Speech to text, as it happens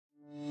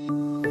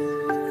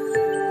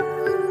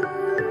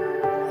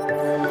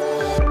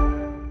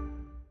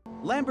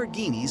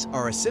Lamborghinis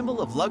are a symbol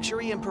of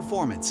luxury and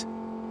performance.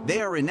 They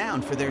are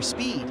renowned for their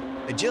speed,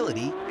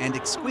 agility, and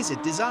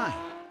exquisite design.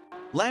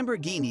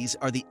 Lamborghinis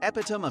are the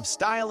epitome of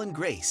style and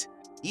grace.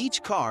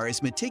 Each car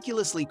is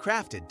meticulously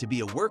crafted to be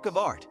a work of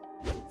art.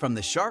 From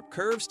the sharp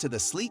curves to the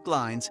sleek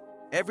lines,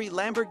 every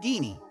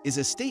Lamborghini is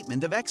a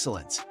statement of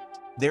excellence.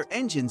 Their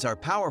engines are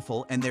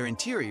powerful and their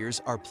interiors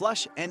are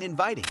plush and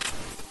inviting.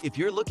 If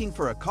you're looking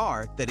for a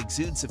car that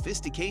exudes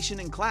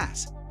sophistication and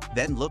class,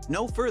 then look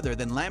no further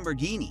than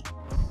Lamborghini.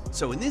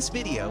 So in this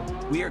video,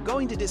 we are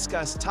going to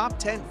discuss top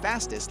 10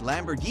 fastest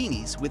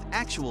Lamborghinis with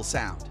actual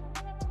sound.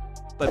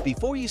 But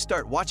before you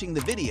start watching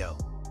the video,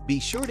 be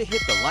sure to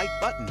hit the like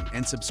button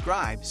and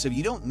subscribe so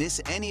you don't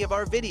miss any of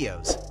our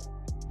videos.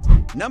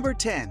 Number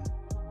 10.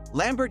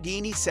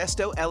 Lamborghini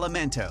Sesto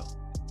Elemento.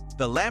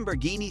 The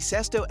Lamborghini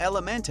Sesto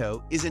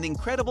Elemento is an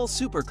incredible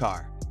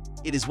supercar.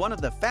 It is one of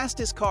the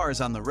fastest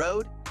cars on the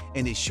road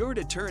and is sure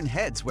to turn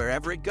heads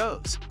wherever it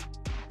goes.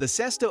 The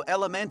Sesto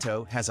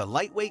Elemento has a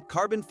lightweight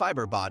carbon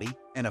fiber body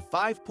and a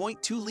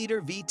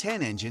 5.2-liter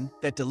V10 engine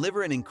that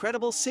deliver an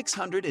incredible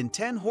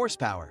 610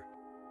 horsepower.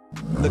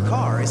 The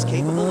car is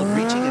capable of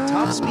reaching a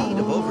top speed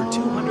of over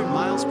 200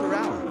 miles per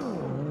hour.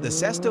 The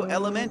Sesto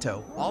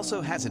Elemento also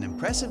has an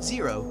impressive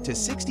 0 to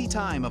 60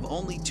 time of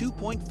only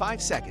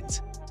 2.5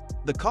 seconds.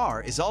 The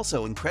car is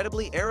also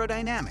incredibly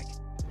aerodynamic,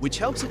 which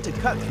helps it to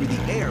cut through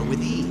the air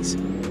with ease.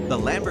 The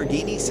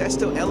Lamborghini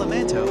Sesto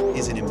Elemento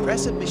is an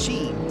impressive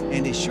machine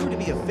and is sure to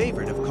be a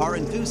favorite of car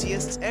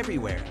enthusiasts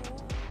everywhere.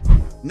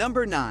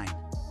 Number 9.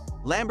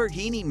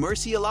 Lamborghini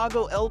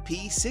Murcielago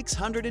LP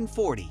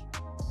 640.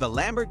 The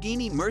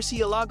Lamborghini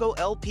Murcielago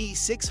LP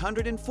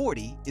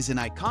 640 is an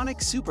iconic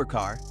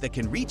supercar that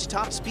can reach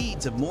top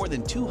speeds of more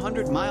than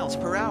 200 miles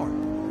per hour.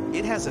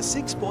 It has a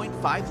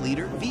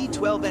 6.5-liter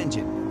V12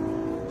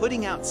 engine,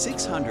 putting out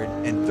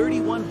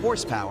 631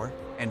 horsepower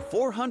and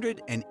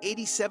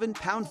 487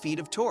 pound-feet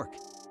of torque.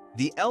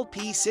 The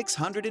LP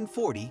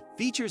 640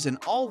 features an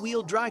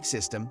all-wheel drive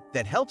system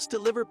that helps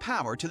deliver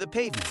power to the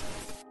pavement.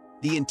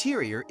 The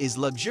interior is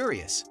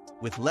luxurious,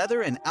 with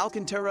leather and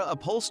Alcantara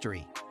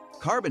upholstery,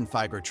 carbon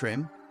fiber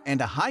trim,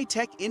 and a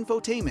high-tech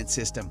infotainment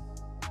system.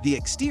 The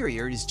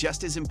exterior is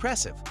just as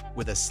impressive,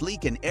 with a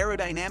sleek and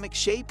aerodynamic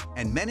shape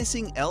and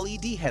menacing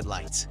LED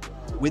headlights.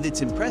 With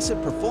its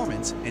impressive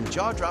performance and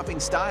jaw-dropping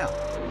style,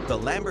 the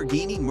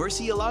Lamborghini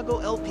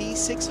Murcielago LP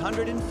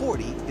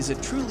 640 is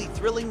a truly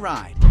thrilling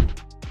ride.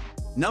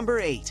 Number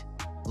 8.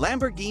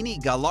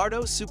 Lamborghini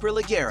Gallardo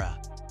Superleggera.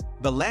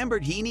 The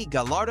Lamborghini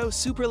Gallardo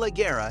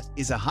Superleggera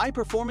is a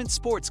high-performance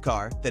sports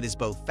car that is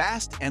both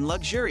fast and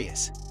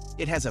luxurious.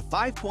 It has a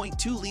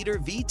 5.2-liter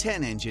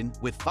V10 engine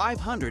with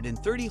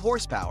 530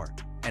 horsepower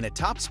and a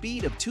top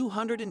speed of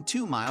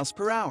 202 miles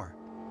per hour.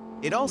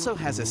 It also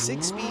has a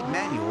 6-speed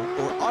manual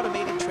or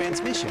automated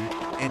transmission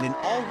and an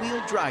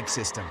all-wheel drive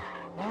system.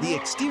 The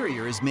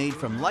exterior is made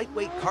from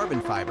lightweight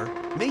carbon fiber,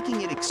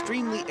 making it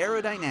extremely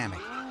aerodynamic,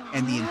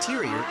 and the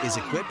interior is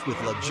equipped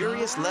with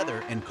luxurious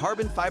leather and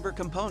carbon fiber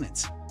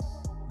components.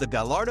 The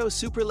Gallardo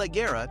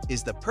Superleggera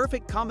is the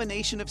perfect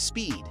combination of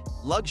speed,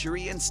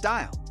 luxury, and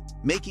style,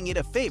 making it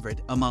a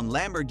favorite among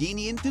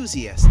Lamborghini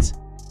enthusiasts.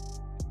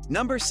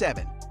 Number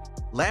 7.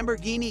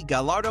 Lamborghini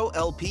Gallardo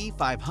LP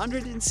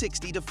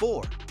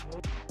 560-4.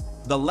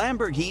 The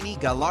Lamborghini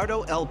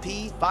Gallardo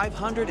LP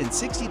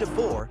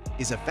 560-4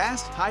 is a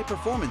fast,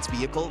 high-performance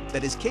vehicle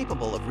that is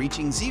capable of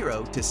reaching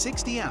 0 to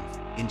 60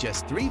 mph in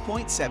just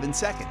 3.7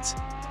 seconds.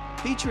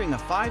 Featuring a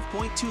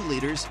 5.2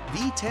 liters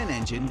V10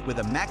 engine with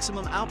a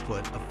maximum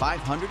output of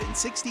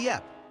 560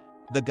 eph,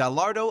 the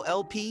Gallardo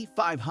LP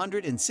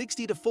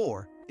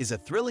 560-4 is a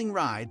thrilling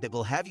ride that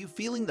will have you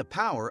feeling the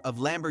power of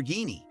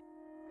Lamborghini.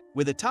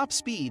 With a top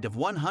speed of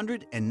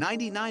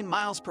 199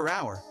 miles per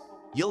hour,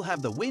 you'll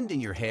have the wind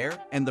in your hair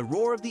and the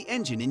roar of the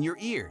engine in your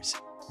ears.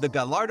 The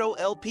Gallardo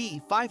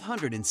LP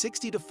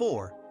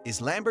 560-4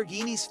 is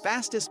Lamborghini's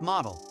fastest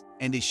model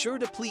and is sure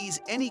to please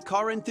any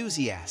car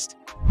enthusiast.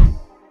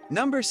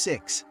 Number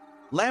 6.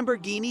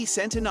 Lamborghini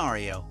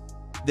Centenario.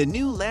 The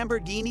new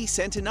Lamborghini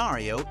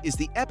Centenario is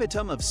the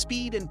epitome of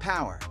speed and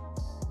power.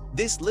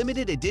 This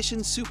limited edition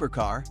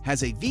supercar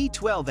has a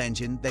V12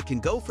 engine that can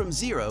go from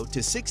 0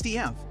 to 60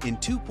 mph in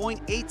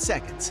 2.8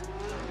 seconds.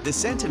 The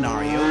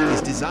Centenario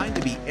is designed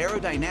to be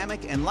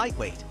aerodynamic and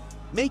lightweight,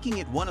 making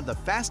it one of the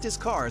fastest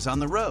cars on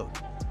the road.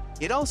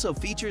 It also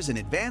features an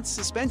advanced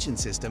suspension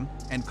system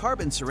and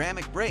carbon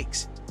ceramic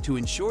brakes to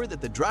ensure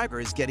that the driver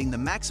is getting the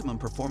maximum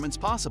performance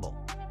possible.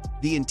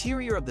 The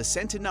interior of the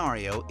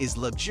Centenario is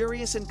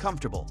luxurious and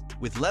comfortable,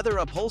 with leather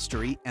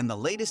upholstery and the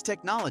latest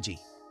technology.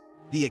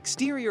 The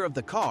exterior of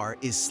the car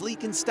is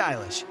sleek and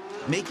stylish,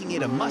 making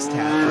it a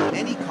must-have for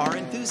any car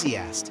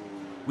enthusiast.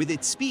 With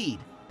its speed,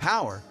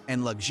 power,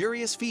 and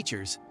luxurious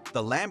features,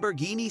 the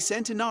Lamborghini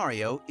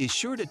Centenario is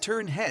sure to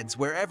turn heads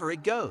wherever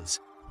it goes.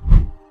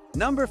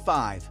 Number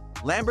 5.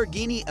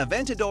 Lamborghini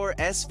Aventador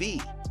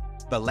SV.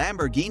 The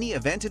Lamborghini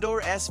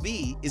Aventador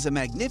SV is a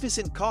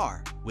magnificent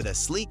car with a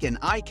sleek and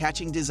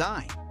eye-catching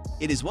design.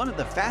 It is one of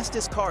the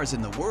fastest cars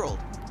in the world,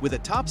 with a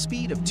top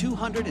speed of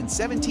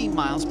 217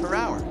 miles per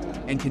hour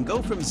and can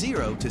go from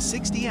 0 to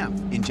 60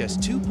 mph in just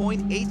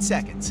 2.8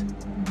 seconds.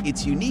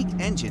 Its unique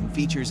engine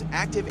features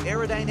active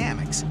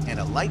aerodynamics and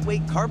a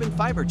lightweight carbon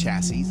fiber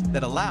chassis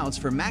that allows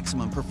for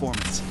maximum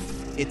performance.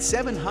 Its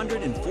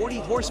 740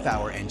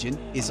 horsepower engine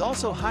is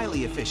also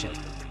highly efficient,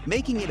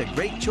 making it a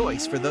great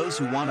choice for those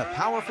who want a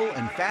powerful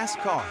and fast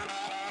car.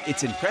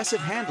 Its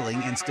impressive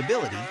handling and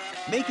stability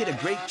make it a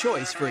great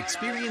choice for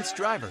experienced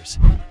drivers.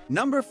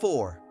 Number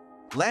 4.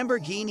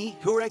 Lamborghini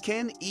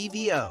Huracan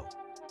EVO.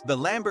 The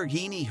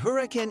Lamborghini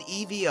Huracan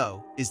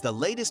EVO is the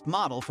latest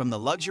model from the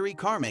luxury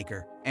car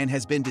maker and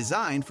has been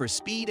designed for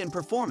speed and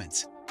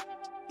performance.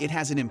 It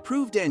has an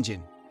improved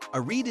engine, a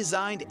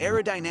redesigned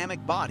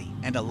aerodynamic body,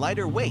 and a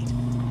lighter weight,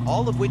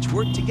 all of which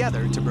work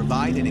together to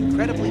provide an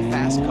incredibly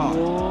fast car.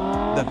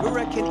 The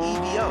Huracan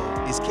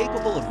EVO is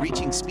capable of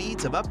reaching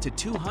speeds of up to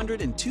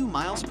 202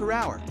 miles per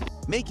hour,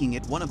 making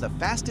it one of the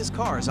fastest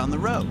cars on the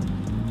road.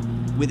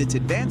 With its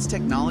advanced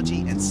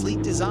technology and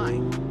sleek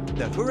design,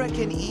 the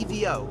Huracan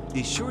EVO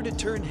is sure to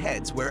turn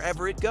heads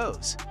wherever it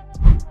goes.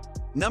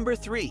 Number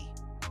 3.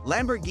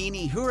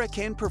 Lamborghini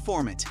Huracan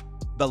Performante.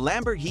 The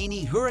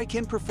Lamborghini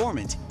Huracan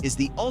Performante is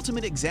the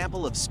ultimate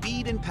example of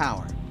speed and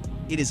power.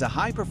 It is a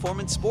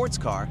high-performance sports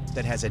car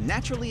that has a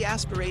naturally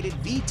aspirated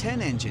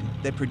V10 engine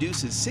that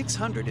produces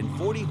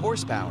 640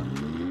 horsepower.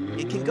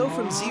 It can go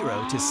from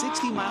 0 to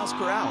 60 miles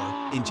per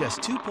hour in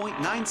just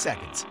 2.9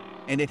 seconds,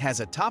 and it has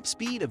a top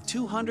speed of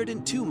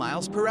 202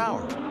 miles per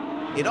hour.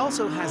 It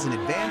also has an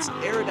advanced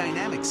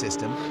aerodynamic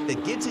system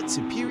that gives it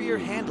superior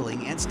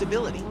handling and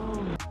stability.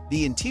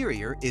 The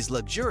interior is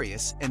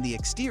luxurious and the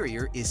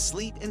exterior is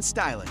sleek and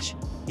stylish.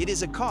 It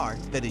is a car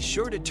that is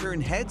sure to turn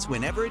heads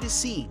whenever it is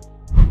seen.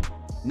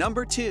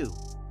 Number 2.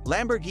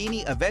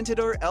 Lamborghini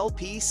Aventador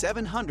LP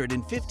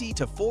 750-4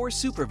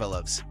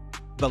 Superveloce.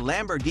 The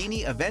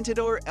Lamborghini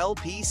Aventador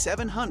LP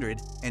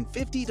 750-4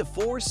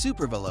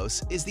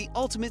 Superveloce is the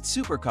ultimate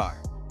supercar.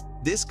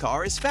 This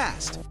car is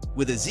fast,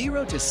 with a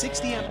 0 to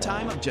 60 mph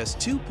time of just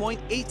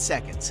 2.8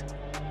 seconds.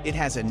 It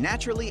has a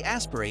naturally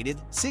aspirated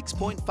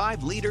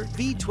 6.5-liter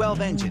V12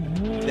 engine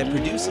that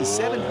produces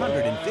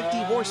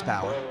 750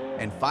 horsepower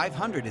and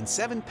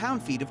 507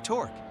 pound-feet of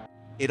torque.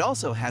 It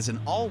also has an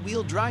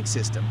all-wheel drive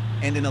system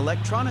and an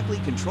electronically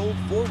controlled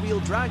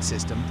four-wheel drive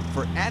system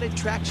for added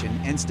traction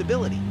and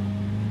stability.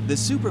 The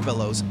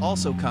Superveloce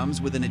also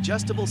comes with an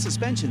adjustable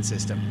suspension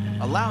system,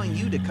 allowing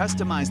you to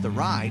customize the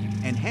ride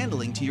and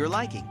handling to your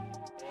liking.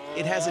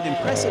 It has an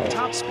impressive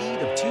top speed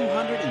of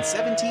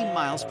 217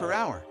 miles per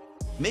hour,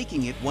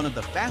 making it one of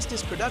the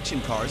fastest production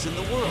cars in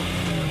the world.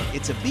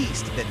 It's a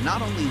beast that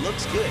not only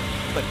looks good,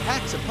 but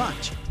packs a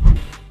punch.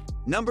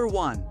 Number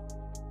 1.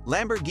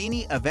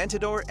 Lamborghini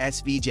Aventador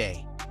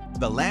SVJ.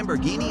 The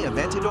Lamborghini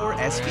Aventador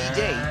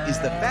SVJ is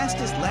the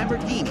fastest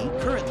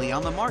Lamborghini currently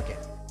on the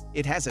market.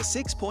 It has a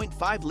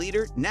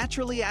 6.5-liter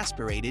naturally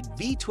aspirated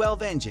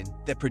V12 engine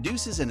that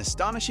produces an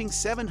astonishing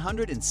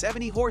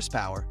 770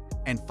 horsepower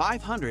and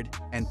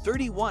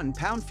 531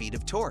 pound-feet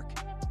of torque.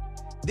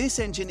 This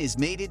engine is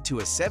mated to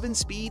a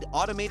 7-speed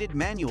automated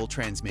manual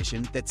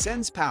transmission that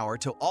sends power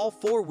to all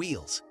 4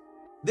 wheels.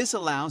 This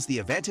allows the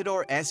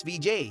Aventador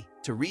SVJ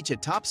to reach a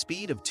top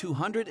speed of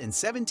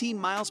 217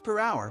 miles per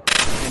hour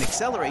and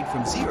accelerate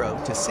from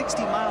 0 to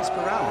 60 miles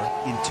per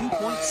hour in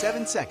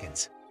 2.7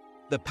 seconds.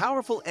 The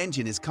powerful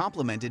engine is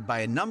complemented by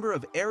a number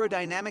of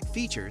aerodynamic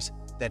features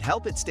that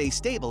help it stay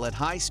stable at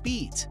high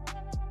speeds.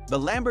 The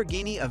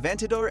Lamborghini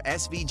Aventador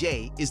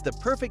SVJ is the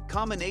perfect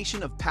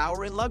combination of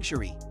power and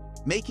luxury,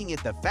 making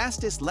it the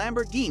fastest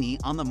Lamborghini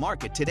on the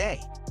market today.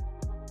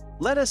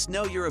 Let us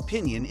know your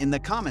opinion in the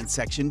comments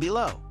section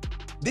below.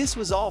 This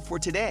was all for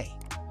today.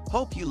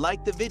 Hope you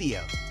liked the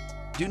video.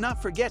 Do not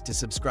forget to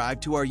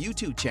subscribe to our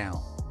YouTube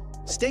channel.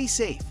 Stay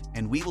safe,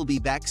 and we will be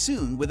back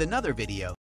soon with another video.